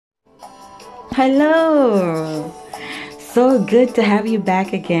Hello. So good to have you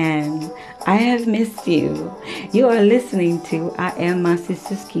back again. I have missed you. You are listening to I Am My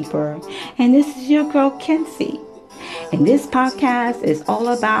Sister's Keeper, and this is your girl Kenzie. And this podcast is all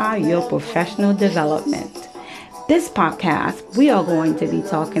about your professional development. This podcast, we are going to be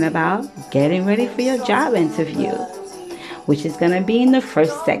talking about getting ready for your job interview, which is going to be in the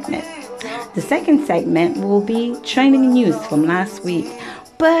first segment. The second segment will be training news from last week,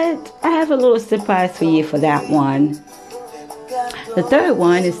 but I have a little surprise for you for that one. The third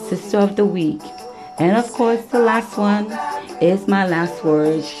one is Sister of the Week. And of course, the last one is my last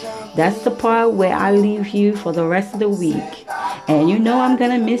word. That's the part where I leave you for the rest of the week. And you know I'm going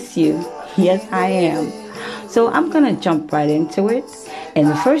to miss you. Yes, I am. So I'm going to jump right into it. And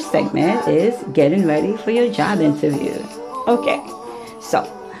the first segment is getting ready for your job interview. Okay,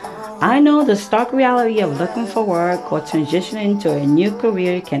 so I know the stark reality of looking for work or transitioning to a new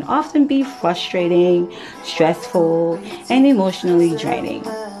career can often be frustrating, stressful, and emotionally draining.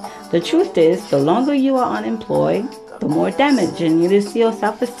 The truth is, the longer you are unemployed, the more damaging it is to your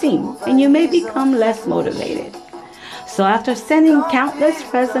self-esteem, and you may become less motivated. So after sending countless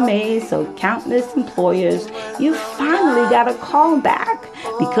resumes to countless employers, you finally got a call back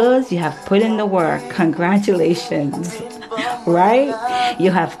because you have put in the work. Congratulations. Right?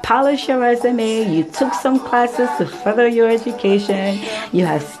 You have polished your resume, you took some classes to further your education, you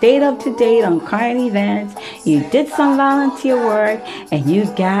have stayed up to date on current events, you did some volunteer work, and you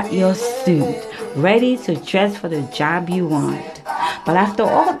got your suit ready to dress for the job you want. But after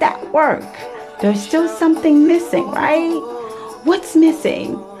all that work, there's still something missing, right? What's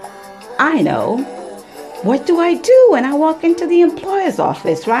missing? I know. What do I do when I walk into the employer's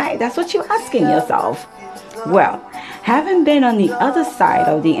office, right? That's what you're asking yourself. Well, having been on the other side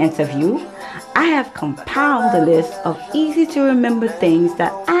of the interview, I have compiled a list of easy to remember things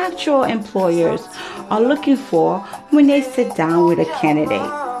that actual employers are looking for when they sit down with a candidate.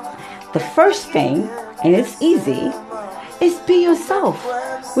 The first thing, and it's easy, is be yourself.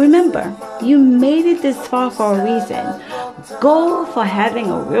 Remember, you made it this far for a reason. Go for having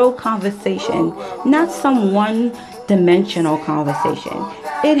a real conversation, not some one-dimensional conversation.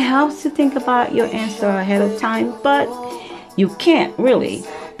 It helps to think about your answer ahead of time, but you can't really.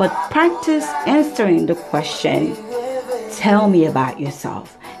 But practice answering the question, tell me about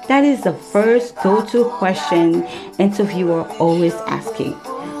yourself. That is the first go-to question interviewer always asking.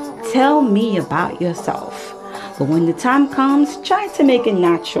 Tell me about yourself. But when the time comes, try to make it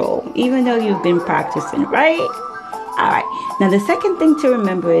natural, even though you've been practicing, right? Alright, now the second thing to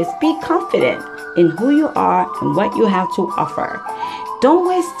remember is be confident in who you are and what you have to offer. Don't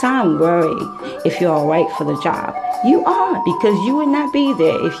waste time worrying if you're alright for the job. You are, because you would not be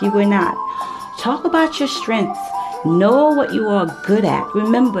there if you were not. Talk about your strengths. Know what you are good at.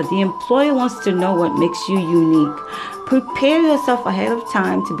 Remember, the employer wants to know what makes you unique. Prepare yourself ahead of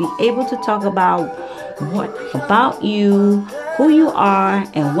time to be able to talk about what about you, who you are,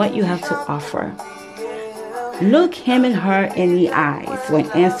 and what you have to offer. Look him and her in the eyes when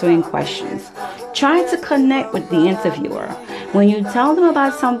answering questions. Try to connect with the interviewer. When you tell them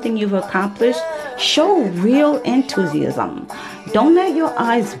about something you've accomplished, show real enthusiasm. Don't let your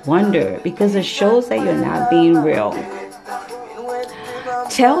eyes wander because it shows that you're not being real.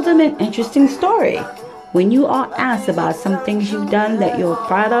 Tell them an interesting story. When you are asked about some things you've done that you're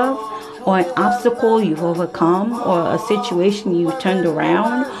proud of, or an obstacle you've overcome, or a situation you've turned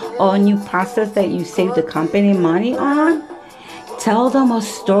around, or a new process that you saved the company money on, tell them a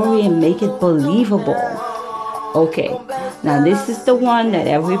story and make it believable. Okay, now this is the one that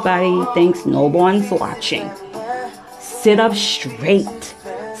everybody thinks no one's watching. Sit up straight.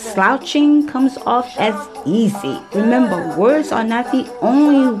 Slouching comes off as easy. Remember, words are not the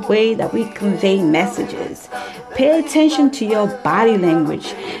only way that we convey messages. Pay attention to your body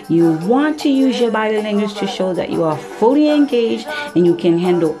language. You want to use your body language to show that you are fully engaged and you can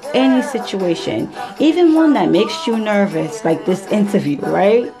handle any situation, even one that makes you nervous, like this interview,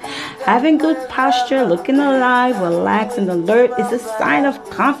 right? Having good posture, looking alive, relaxed, and alert is a sign of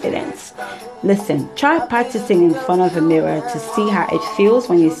confidence. Listen, try practicing in front of a mirror to see how it feels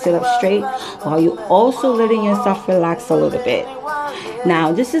when you sit up straight while you're also letting yourself relax a little bit.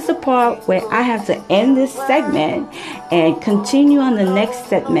 Now, this is the part where I have to end this segment and continue on the next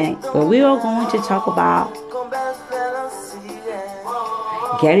segment where we are going to talk about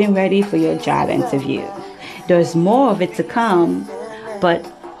getting ready for your job interview. There's more of it to come, but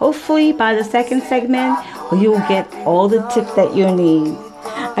hopefully by the second segment, you'll get all the tips that you need.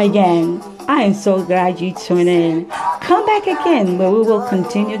 Again, I am so glad you tuned in. Come back again where we will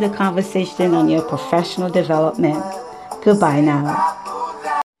continue the conversation on your professional development. Goodbye now.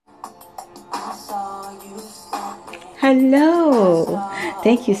 Hello.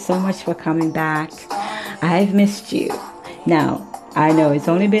 Thank you so much for coming back. I've missed you. Now, I know it's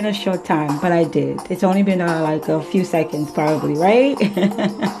only been a short time, but I did. It's only been like a few seconds probably, right?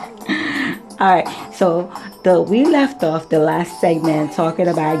 All right. So we left off the last segment talking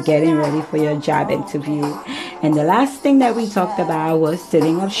about getting ready for your job interview. And the last thing that we talked about was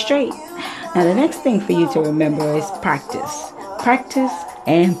sitting up straight. Now, the next thing for you to remember is practice. Practice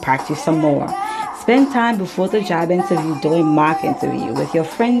and practice some more. Spend time before the job interview doing mock interview with your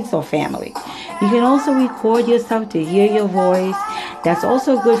friends or family. You can also record yourself to hear your voice. That's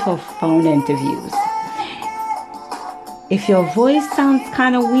also good for phone interviews. If your voice sounds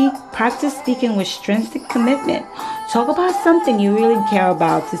kind of weak, practice speaking with strength and commitment. Talk about something you really care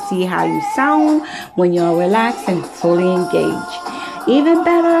about to see how you sound when you're relaxed and fully engaged. Even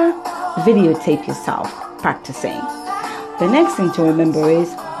better, videotape yourself practicing. The next thing to remember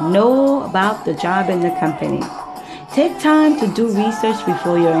is know about the job in the company. Take time to do research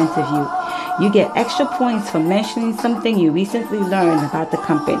before your interview. You get extra points for mentioning something you recently learned about the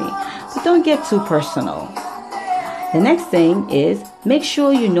company, but don't get too personal. The next thing is make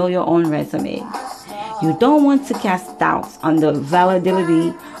sure you know your own resume. You don't want to cast doubts on the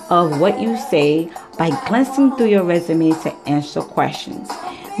validity of what you say by glancing through your resume to answer questions.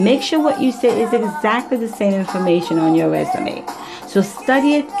 Make sure what you say is exactly the same information on your resume. So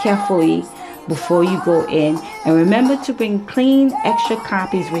study it carefully before you go in, and remember to bring clean extra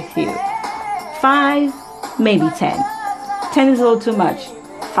copies with you. 5, maybe 10. 10 is a little too much.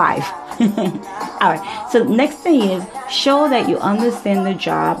 5. Alright, so the next thing is show that you understand the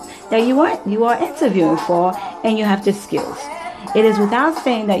job that you are interviewing for and you have the skills. It is without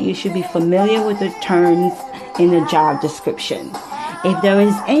saying that you should be familiar with the terms in the job description. If there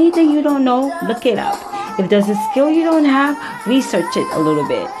is anything you don't know, look it up. If there's a skill you don't have, research it a little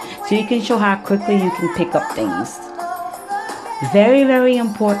bit so you can show how quickly you can pick up things. Very, very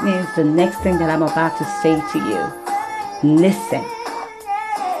important is the next thing that I'm about to say to you. Listen.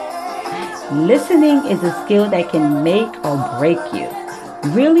 Listening is a skill that can make or break you.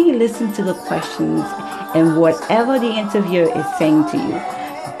 Really listen to the questions and whatever the interviewer is saying to you.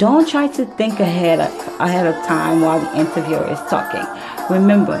 Don't try to think ahead of time while the interviewer is talking.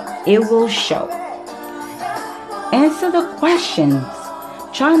 Remember, it will show. Answer the questions.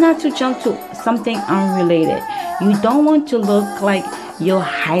 Try not to jump to something unrelated. You don't want to look like you're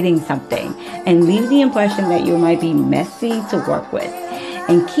hiding something and leave the impression that you might be messy to work with.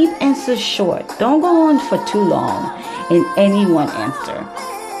 And keep answers short. Don't go on for too long in any one answer.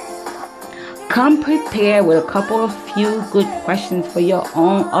 Come prepared with a few good questions of your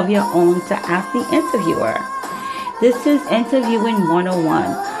own to ask the interviewer. This is Interviewing 101.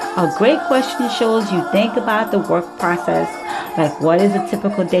 A great question shows you think about the work process, like what is a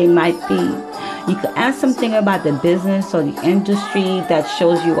typical day might be. You could ask something about the business or the industry that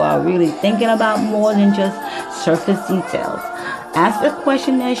shows you are really thinking about more than just surface details. Ask a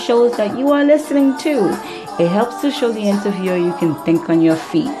question that shows that you are listening too. It helps to show the interviewer you can think on your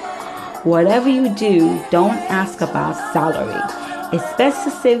feet. Whatever you do, don't ask about salary. It's best to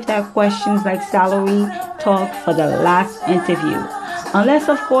save that questions like salary talk for the last interview. Unless,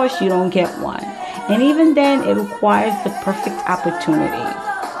 of course, you don't get one. And even then, it requires the perfect opportunity.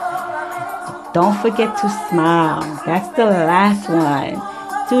 Don't forget to smile. That's the last one.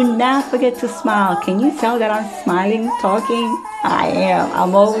 Do not forget to smile. Can you tell that I'm smiling, talking? I am.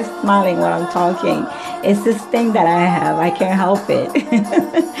 I'm always smiling when I'm talking. It's this thing that I have. I can't help it.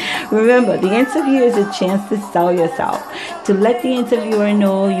 Remember, the interview is a chance to sell yourself, to let the interviewer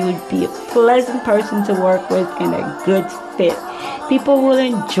know you would be a pleasant person to work with and a good fit. People will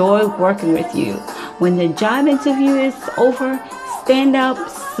enjoy working with you. When the job interview is over, stand up,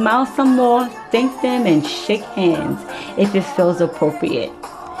 smile some more, thank them, and shake hands if it feels appropriate.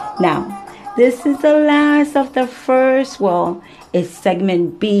 Now, this is the last of the first, it's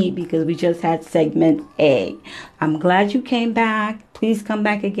segment B because we just had segment A. I'm glad you came back. Please come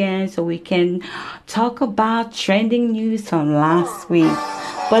back again so we can talk about trending news from last week.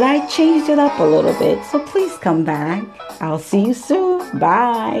 But I changed it up a little bit, so please come back. I'll see you soon.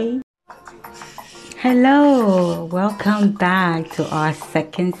 Bye. Hello, welcome back to our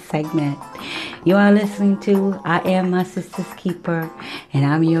second segment. You are listening to I Am My Sister's Keeper, and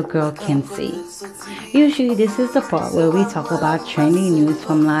I'm your girl, Kenzie. Usually this is the part where we talk about trending news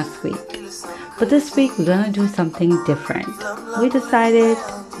from last week. But this week we're going to do something different. We decided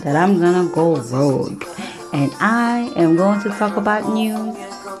that I'm going to go rogue, and I am going to talk about news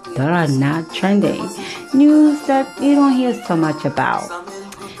that are not trending. News that you don't hear so much about.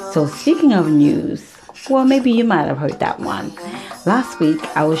 So speaking of news, Well, maybe you might have heard that one. Last week,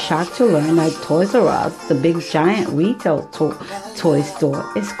 I was shocked to learn that Toys R Us, the big giant retail toy store,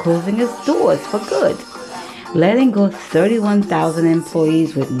 is closing its doors for good, letting go 31,000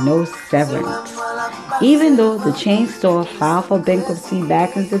 employees with no severance. Even though the chain store filed for bankruptcy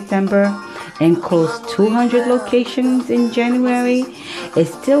back in September and closed 200 locations in January, it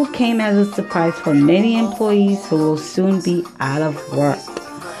still came as a surprise for many employees who will soon be out of work.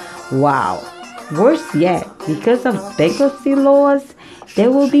 Wow. Worse yet, because of bankruptcy laws, there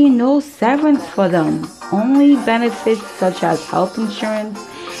will be no severance for them, only benefits such as health insurance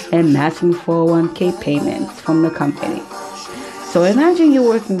and matching 401k payments from the company. So imagine you're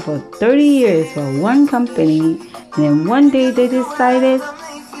working for 30 years for one company, and then one day they decided,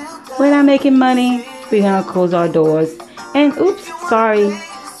 we're not making money, we're going to close our doors, and oops, sorry,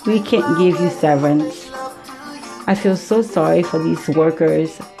 we can't give you severance. I feel so sorry for these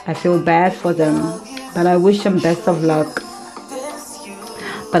workers. I feel bad for them, but I wish them best of luck.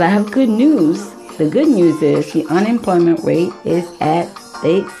 But I have good news. The good news is the unemployment rate is at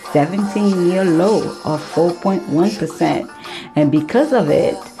a 17-year low of 4.1%. And because of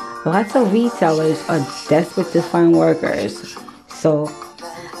it, lots of retailers are desperate to find workers. So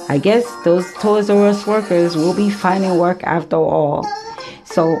I guess those Toys R Us workers will be finding work after all.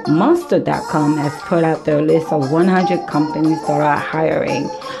 So Monster.com has put out their list of 100 companies that are hiring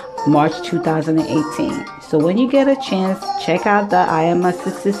March 2018. So when you get a chance, check out the I Am a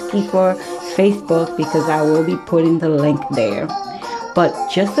Sister's Keeper Facebook, because I will be putting the link there. But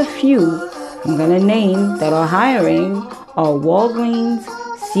just a few I'm going to name that are hiring are Walgreens,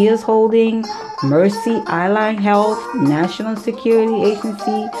 Sears Holding, Mercy Eyeline Health, National Security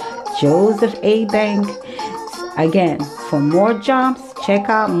Agency, Joseph A. Bank. Again, for more jobs, check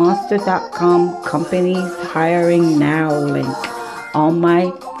out Monster.com companies hiring now link on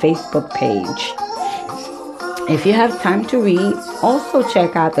my Facebook page. If you have time to read, also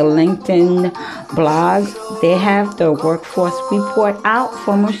check out the LinkedIn blog. They have the workforce report out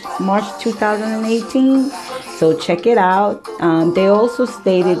for March 2018. So check it out. They also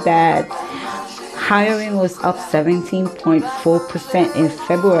stated that hiring was up 17.4% in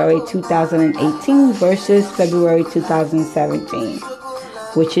February 2018 versus February 2017,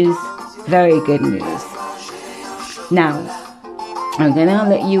 which is very good news. Now, I'm going to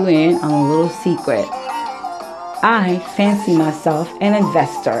let you in on a little secret. I fancy myself an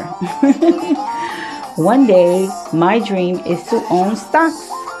investor. One day, my dream is to own stocks,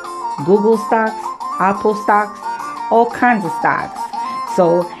 Google stocks, Apple stocks, all kinds of stocks.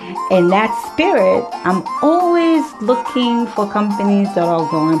 So in that spirit, I'm always looking for companies that are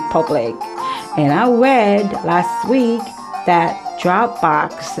going public. And I read last week that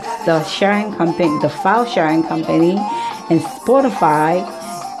Dropbox, the sharing company, the file sharing company, and Spotify,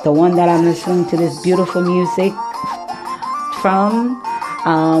 the one that I'm listening to this beautiful music from,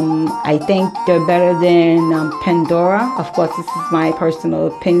 I think they're better than Pandora. Of course, this is my personal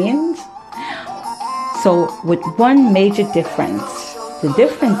opinions. So with one major difference, the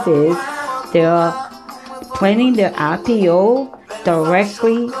difference is they're planning their IPO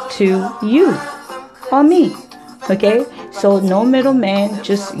directly to you or me. Okay, so no middleman,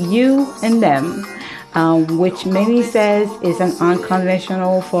 just you and them, which many says is an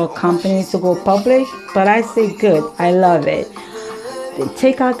unconventional for companies to go public. But I say good, I love it.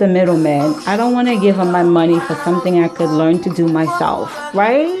 Take out the middleman. I don't want to give them my money for something I could learn to do myself,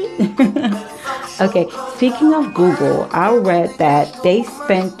 right? Okay, speaking of Google, I read that they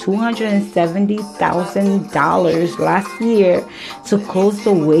spent $270,000 last year to close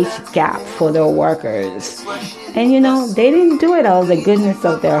the wage gap for their workers. And you know, they didn't do it out of the goodness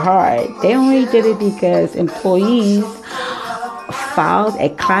of their heart. They only did it because employees filed a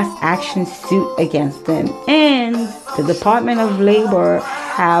class action suit against them. And the Department of Labor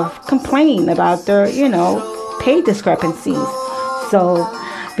have complained about their, pay discrepancies. So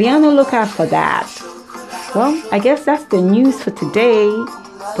be on the lookout for that. Well, I guess that's the news for today.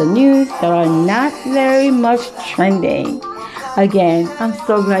 The news that are not very much trending. Again, I'm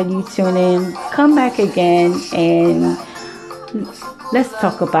so glad you tuned in. Come back again and let's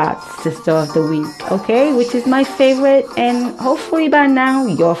talk about Sister of the Week, okay? Which is my favorite, and hopefully by now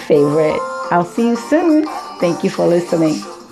your favorite. I'll see you soon. Thank you for listening.